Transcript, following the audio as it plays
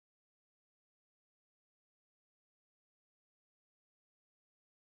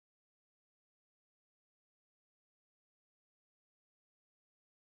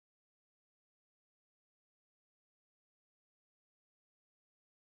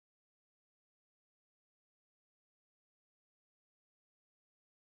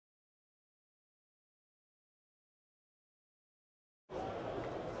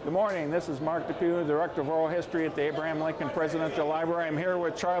Good morning. This is Mark Depew, Director of Oral History at the Abraham Lincoln Presidential Library. I'm here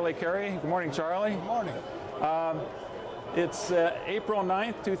with Charlie Carey. Good morning, Charlie. Good morning. It's April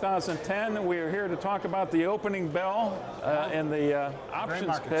 9th, 2010. We are here to talk about the opening bell in the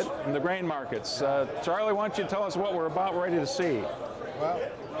options pit in the grain markets. Charlie, why don't you tell us what we're about ready to see? Well,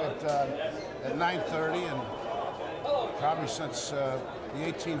 at 9:30, and probably since the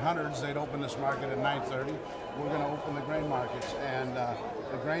 1800s, they'd open this market at 9:30. We're going to open the grain markets, and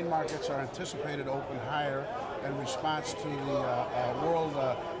the grain markets are anticipated to open higher in response to the World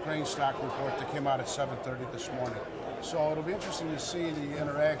Grain Stock Report that came out at 7:30 this morning. So it'll be interesting to see the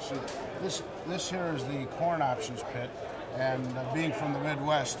interaction. This here is the corn options pit, and being from the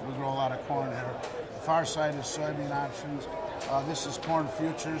Midwest, we grow a lot of corn here. The far side is soybean options. This is corn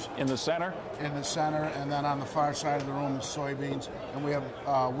futures. In the center? In the center, and then on the far side of the room is soybeans, and we have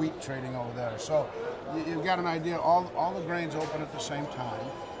wheat trading over there. So you've got an idea. All the grains open at the same time,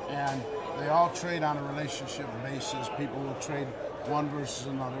 and they all trade on a relationship basis. People will trade one versus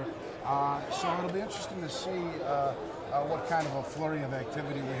another. So it'll be interesting to see what kind of a flurry of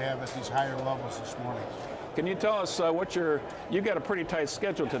activity we have at these higher levels this morning. Can you tell us you've got a pretty tight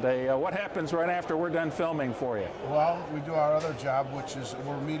schedule today. What happens right after we're done filming for you? Well, we do our other job, which is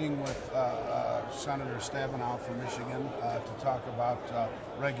we're meeting with Senator Stabenow from Michigan to talk about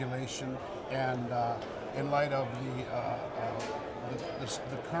regulation, and in light of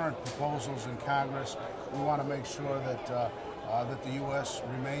the current proposals in Congress, we want to make sure that that the U.S.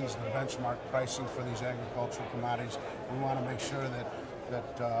 remains the benchmark pricing for these agricultural commodities. We want to make sure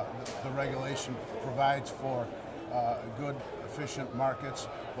that the regulation provides for good, efficient markets,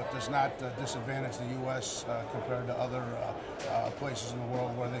 but does not disadvantage the U.S. Compared to other places in the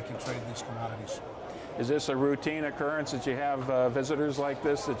world where they can trade these commodities. Is this a routine occurrence that you have visitors like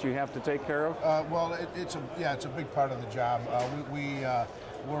this that you have to take care of? Well, it's a big part of the job.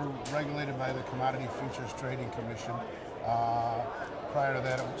 We're regulated by the Commodity Futures Trading Commission. Prior to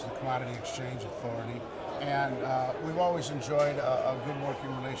that, it was the Commodity Exchange Authority. And we've always enjoyed a good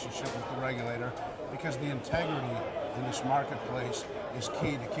working relationship with the regulator, because the integrity in this marketplace is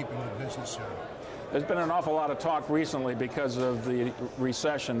key to keeping the business here. There's been an awful lot of talk recently because of the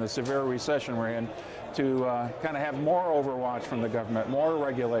recession, the severe recession we're in, to kind of have more overwatch from the government, more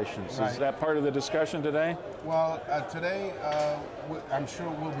regulations. Right. Is that part of the discussion today? Well, today, I'm sure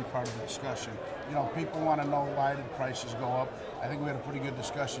it will be part of the discussion. You know, people want to know, why did prices go up? I think we had a pretty good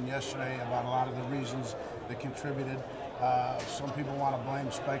discussion yesterday about a lot of the reasons that contributed. Some people want to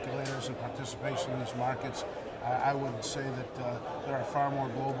blame speculators and participation in these markets. I would say that there are far more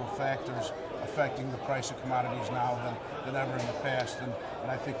global factors affecting the price of commodities now than ever in the past, and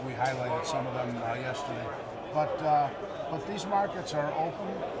I think we highlighted some of them yesterday. But these markets are open,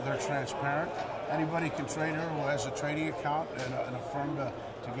 they're transparent. Anybody can trade here who has a trading account and a firm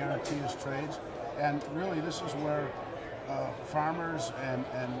to guarantee his trades. And really, this is where farmers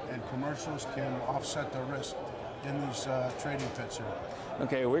and commercials can offset the risk in these trading pits here.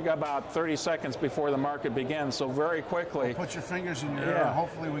 Okay, we've got about 30 seconds before the market begins, so very quickly. Put your fingers in your ear, and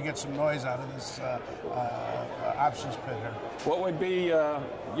hopefully we get some noise out of this options pit here. What would be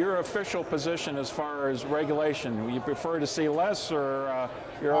your official position as far as regulation? Would you prefer to see less, or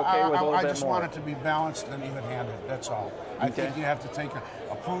you're okay with a little bit more? I just want it to be balanced and even-handed, that's all. I think you have to take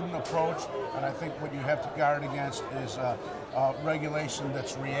a prudent approach, and I think what you have to guard against is regulation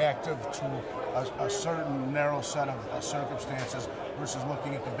that's reactive to a certain narrow set of circumstances versus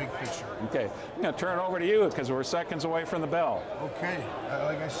looking at the big picture. Okay, I'm going to turn it over to you because we're seconds away from the bell. Okay,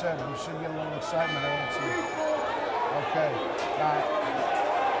 like I said, we should get a little excitement. Okay,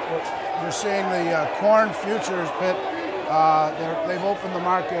 you're seeing the corn futures pit. They've opened the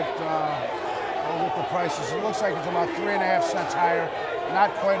market with the prices. It looks like it's about 3.5 cents higher,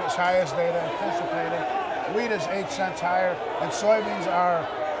 not quite as high as they had anticipated. Wheat is 8 cents higher, and soybeans are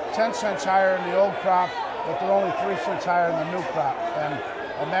 10 cents higher in the old crop, but they're only 3 cents higher in the new crop.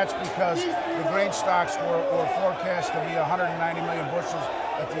 And that's because the grain stocks were forecast to be 190 million bushels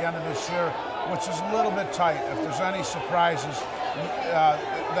at the end of this year, which is a little bit tight. If there's any surprises,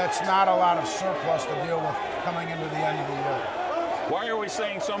 that's not a lot of surplus to deal with coming into the end of the year. Why are we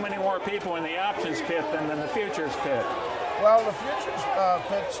seeing so many more people in the options pit than in the futures pit? Well, the futures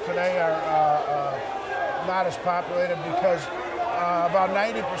pits today are not as populated because about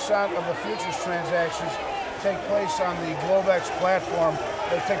 90% of the futures transactions take place on the Globex platform.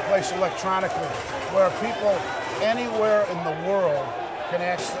 They take place electronically, where people anywhere in the world can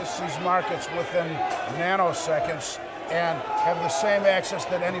access these markets within nanoseconds and have the same access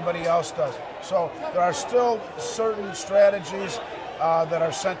that anybody else does. So there are still certain strategies that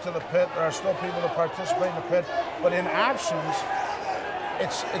are sent to the pit. There are still people that participate in the pit. But in options,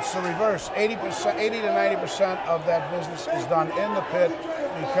 It's the reverse. 80%, 80 to 90% of that business is done in the pit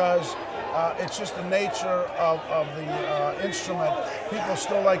because it's just the nature of the instrument. People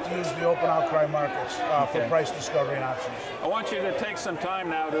still like to use the open outcry markets for price discovery and options. I want you to take some time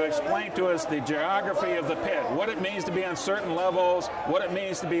now to explain to us the geography of the pit, what it means to be on certain levels, what it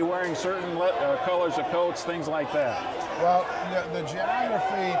means to be wearing certain colors of coats, things like that. Well, the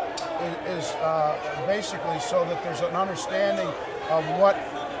geography is basically so that there's an understanding of what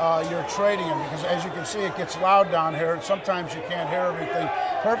you're trading in, because as you can see, it gets loud down here, and sometimes you can't hear everything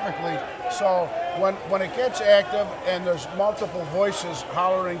perfectly. So when it gets active and there's multiple voices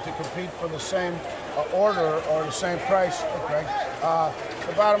hollering to compete for the same order or the same price,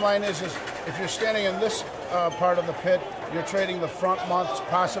 the bottom line is if you're standing in this part of the pit, you're trading the front months,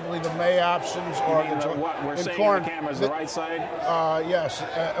 possibly the May options, or what we're seeing corn. in the camera is the right side. Yes,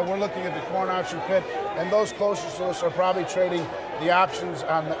 we're looking at the corn option pit, and those closest to us are probably trading the options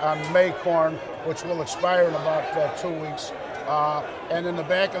on May corn, which will expire in about 2 weeks. And in the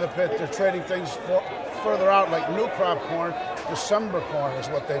back of the pit, they're trading things further out, like new crop corn. December corn is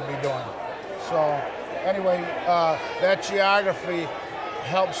what they'd be doing. So anyway, that geography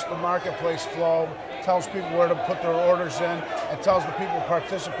helps the marketplace flow, tells people where to put their orders in, and tells the people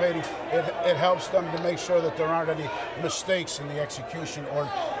participating, it helps them to make sure that there aren't any mistakes in the execution or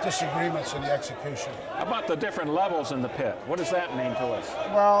disagreements in the execution. How about the different levels in the pit? What does that mean to us?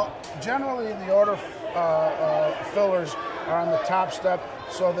 Well, generally the order fillers are on the top step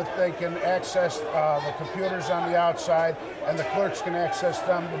so that they can access the computers on the outside, and the clerks can access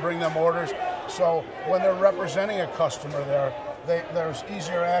them to bring them orders. So when they're representing a customer there, there's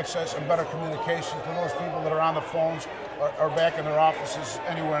easier access and better communication to those people that are on the phones or back in their offices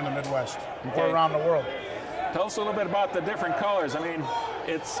anywhere in the Midwest or around the world. Tell us a little bit about the different colors. I mean,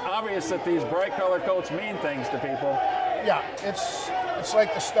 it's obvious that these bright color coats mean things to people. Yeah, it's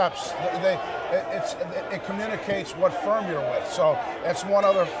like the steps. It communicates what firm you're with. So it's one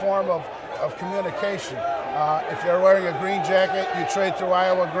other form of communication. If you're wearing a green jacket, you trade through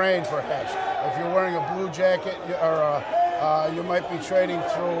Iowa Grain, perhaps. If you're wearing a blue jacket, you might be trading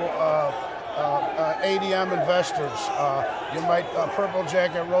through ADM Investors. You might purple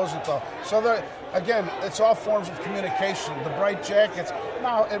jacket Rosenthal. So again, it's all forms of communication. The bright jackets.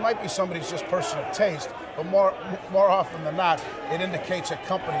 Now it might be somebody's just personal taste, but more often than not, it indicates a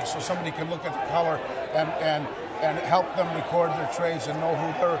company. So somebody can look at the color and help them record their trades and know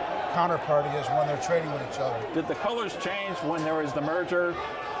who their counterparty is when they're trading with each other. Did the colors change when there was the merger?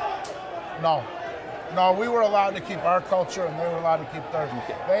 No, we were allowed to keep our culture, and they were allowed to keep theirs.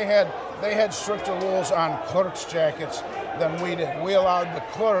 They had stricter rules on clerks' jackets than we did. We allowed the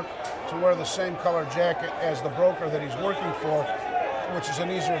clerk to wear the same color jacket as the broker that he's working for, which is an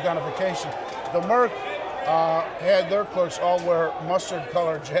easier identification. The Merck had their clerks all wear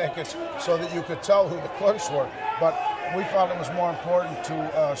mustard-colored jackets so that you could tell who the clerks were. But we felt it was more important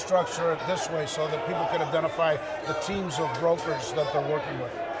to structure it this way so that people could identify the teams of brokers that they're working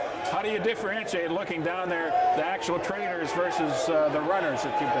with. How do you differentiate, looking down there, the actual traders versus the runners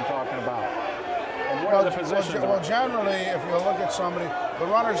that you've been talking about? And what are the positions? Well, generally, if you look at somebody, the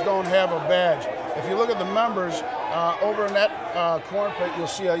runners don't have a badge. If you look at the members, over in that corn pit, you'll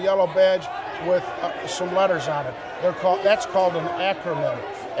see a yellow badge with some letters on it. That's called an acronym.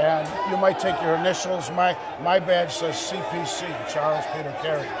 And you might take your initials. My badge says CPC, Charles Peter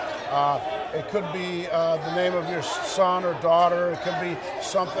Carey. It could be the name of your son or daughter. It could be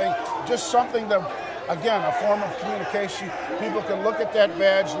just something that, again, a form of communication. People can look at that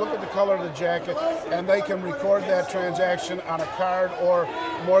badge, look at the color of the jacket, and they can record that transaction on a card or,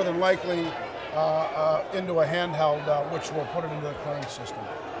 more than likely, into a handheld, which will put it into the clearing system.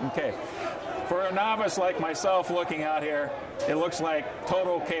 Okay. For a novice like myself looking out here, it looks like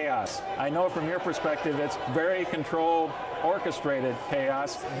total chaos. I know from your perspective it's very controlled, orchestrated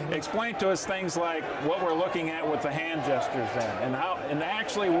chaos. Explain to us things like what we're looking at with the hand gestures then, and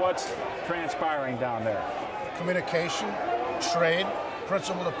actually what's transpiring down there. Communication, trade,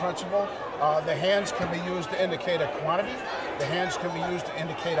 principle to principle. The hands can be used to indicate a quantity. The hands can be used to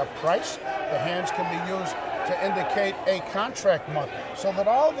indicate a price. The hands can be used to indicate a contract month, so that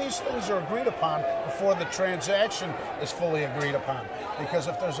all these things are agreed upon before the transaction is fully agreed upon. Because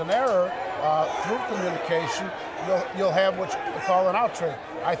if there's an error through communication, you'll have what you call an out trade.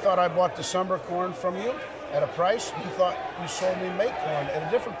 I thought I bought December corn from you at a price. You thought you sold me May corn at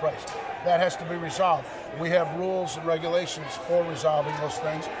a different price. That has to be resolved. We have rules and regulations for resolving those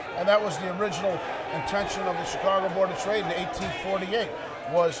things, and that was the original intention of the Chicago Board of Trade in 1848,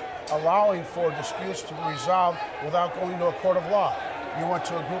 was allowing for disputes to be resolved without going to a court of law. you went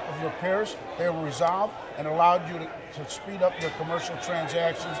to a group of your peers, they were resolved, and allowed you to speed up your commercial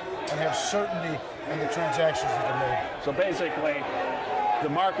transactions and have certainty in the transactions that are made. So basically, the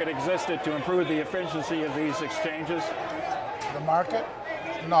market existed to improve the efficiency of these exchanges? The market?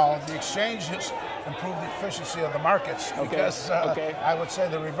 No, the exchanges improve the efficiency of the markets, because I would say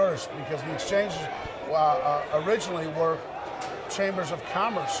the reverse, because the exchanges originally were chambers of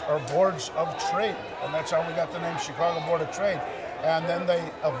commerce or boards of trade, and that's how we got the name Chicago Board of Trade. And then they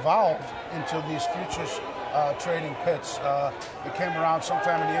evolved into these futures trading pits. It came around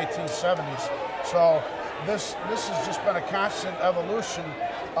sometime in the 1870s. So this has just been a constant evolution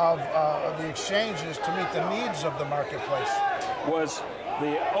of the exchanges to meet the needs of the marketplace. Was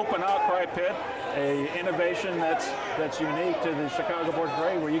the open outcry pit a innovation that's unique to the Chicago Board of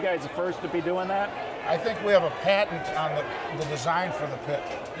Trade? Were you guys the first to be doing that? I think we have a patent on the design for the pit,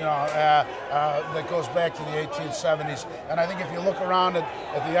 that goes back to the 1870s. And I think if you look around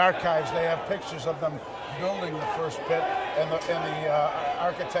at the archives, they have pictures of them building the first pit and the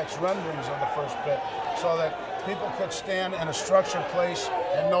architect's renderings of the first pit, so that people could stand in a structured place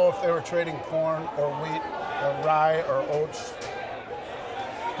and know if they were trading corn or wheat or rye or oats.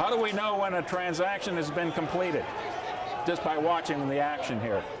 How do we know when a transaction has been completed? Just by watching the action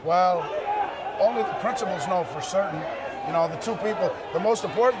here. Well, only the principals know for certain. The two people. The most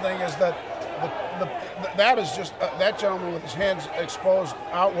important thing is that that is just that gentleman with his hands exposed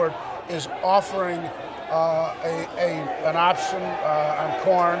outward is offering an option on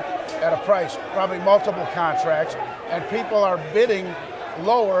corn at a price, probably multiple contracts, and people are bidding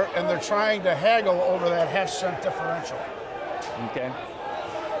lower, and they're trying to haggle over that half-cent differential. Okay.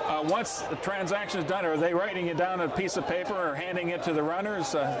 Once the transaction is done, are they writing it down on a piece of paper or handing it to the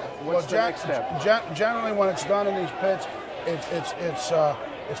runners? What's the next step? Generally, when it's done in these pits,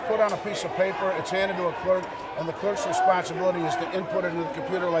 it's put on a piece of paper, it's handed to a clerk, and the clerk's responsibility is to input it into the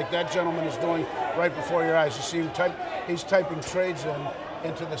computer like that gentleman is doing right before your eyes. You see him he's typing trades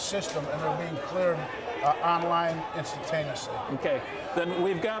into the system, and they're being cleared online instantaneously. Okay, then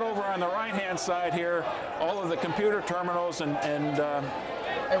we've got over on the right-hand side here all of the computer terminals and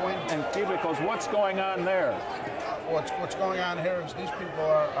cubicles. What's going on there? What's going on here is these people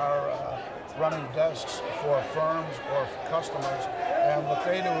are running desks for firms or for customers, and what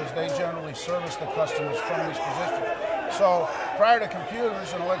they do is they generally service the customers from these positions. So prior to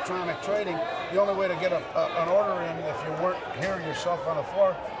computers and electronic trading, the only way to get an order in, if you weren't here yourself on the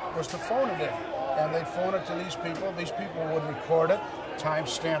floor, was to phone it in. And they'd phone it to these people. These people would record it,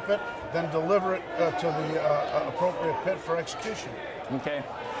 timestamp it, then deliver it to the appropriate pit for execution. Okay.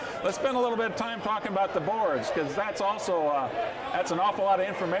 Let's spend a little bit of time talking about the boards, because that's also that's an awful lot of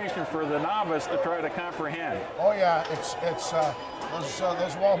information for the novice to try to comprehend. Oh yeah,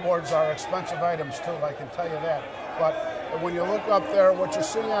 those wall boards are expensive items too, I can tell you that. But when you look up there, what you're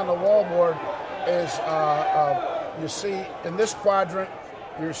seeing on the wall board is you see in this quadrant,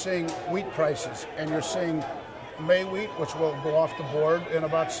 you're seeing wheat prices, and you're seeing May wheat, which will go off the board in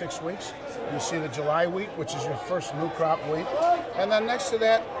about 6 weeks. You see the July wheat, which is your first new crop wheat. And then next to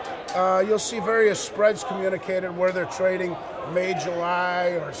that, you'll see various spreads communicated where they're trading May,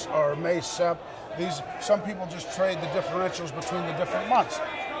 July, or May, Sep. Some people just trade the differentials between the different months.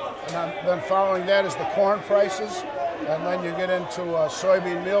 And then following that is the corn prices, and then you get into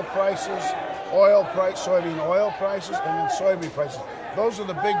soybean meal prices, soybean oil prices, and then soybean prices. Those are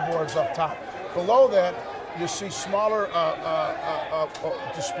the big boards up top. Below that, you see smaller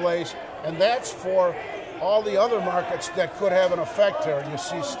displays, and that's for all the other markets that could have an effect here. You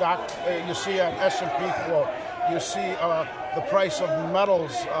see stock, you see an S&P quote, you see the price of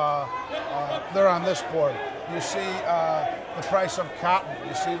metals, they're on this board. You see the price of cotton,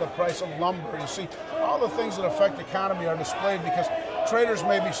 you see the price of lumber, you see all the things that affect the economy are displayed, because traders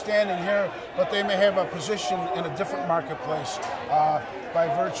may be standing here, but they may have a position in a different marketplace by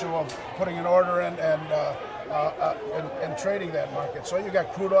virtue of putting an order in and trading that market. So you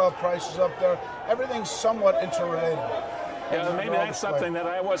got crude oil prices up there. Everything's somewhat interrelated. Yeah, maybe that's something that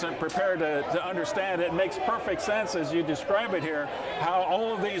I wasn't prepared to understand. It makes perfect sense as you describe it here, how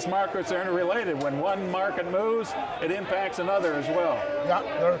all of these markets are interrelated. When one market moves, it impacts another as well. Yeah,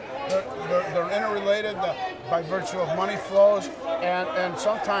 they're interrelated by virtue of money flows and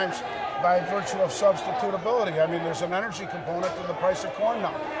sometimes by virtue of substitutability. I mean, there's an energy component to the price of corn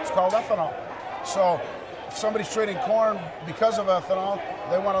now. It's called ethanol. So if somebody's trading corn because of ethanol,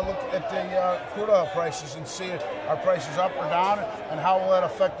 they want to look at the crude oil prices and see are prices up or down, and how will that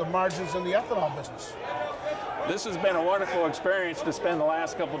affect the margins in the ethanol business. This has been a wonderful experience to spend the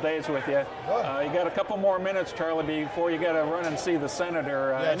last couple days with you. You got a couple more minutes, Charlie, before you got to run and see the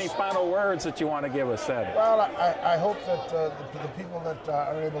senator. Yes. Any final words that you want to give us, Ed? Well, I hope that the people that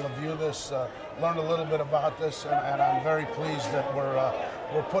are able to view this learn a little bit about this, and I'm very pleased that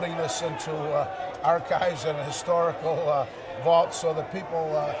we're putting this into archives and a historical vault so that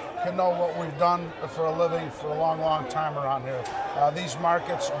people can know what we've done for a living for a long, long time around here. These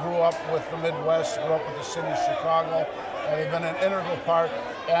markets grew up with the Midwest, grew up with the city of Chicago, and they've been an integral part.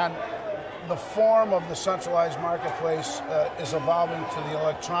 And the form of the centralized marketplace is evolving to the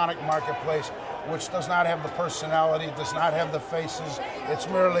electronic marketplace, which does not have the personality, does not have the faces. It's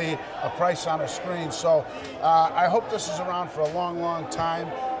merely a price on a screen. So I hope this is around for a long, long time.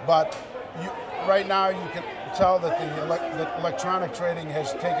 But right now you can tell that the electronic trading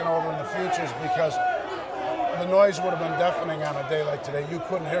has taken over in the futures, because the noise would have been deafening on a day like today. You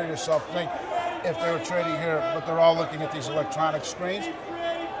couldn't hear yourself think if they were trading here, but they're all looking at these electronic screens.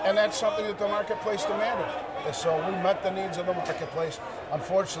 And that's something that the marketplace demanded. So we met the needs of the marketplace.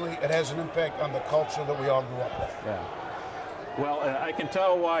 Unfortunately, it has an impact on the culture that we all grew up with. Yeah. Well, I can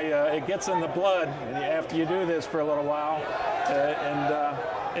tell why it gets in the blood after you do this for a little while. And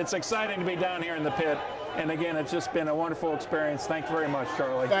it's exciting to be down here in the pit. And again, it's just been a wonderful experience. Thank you very much,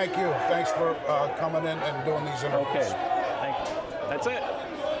 Charlie. Thank you. Thanks for coming in and doing these interviews. Okay. Thank you. That's it.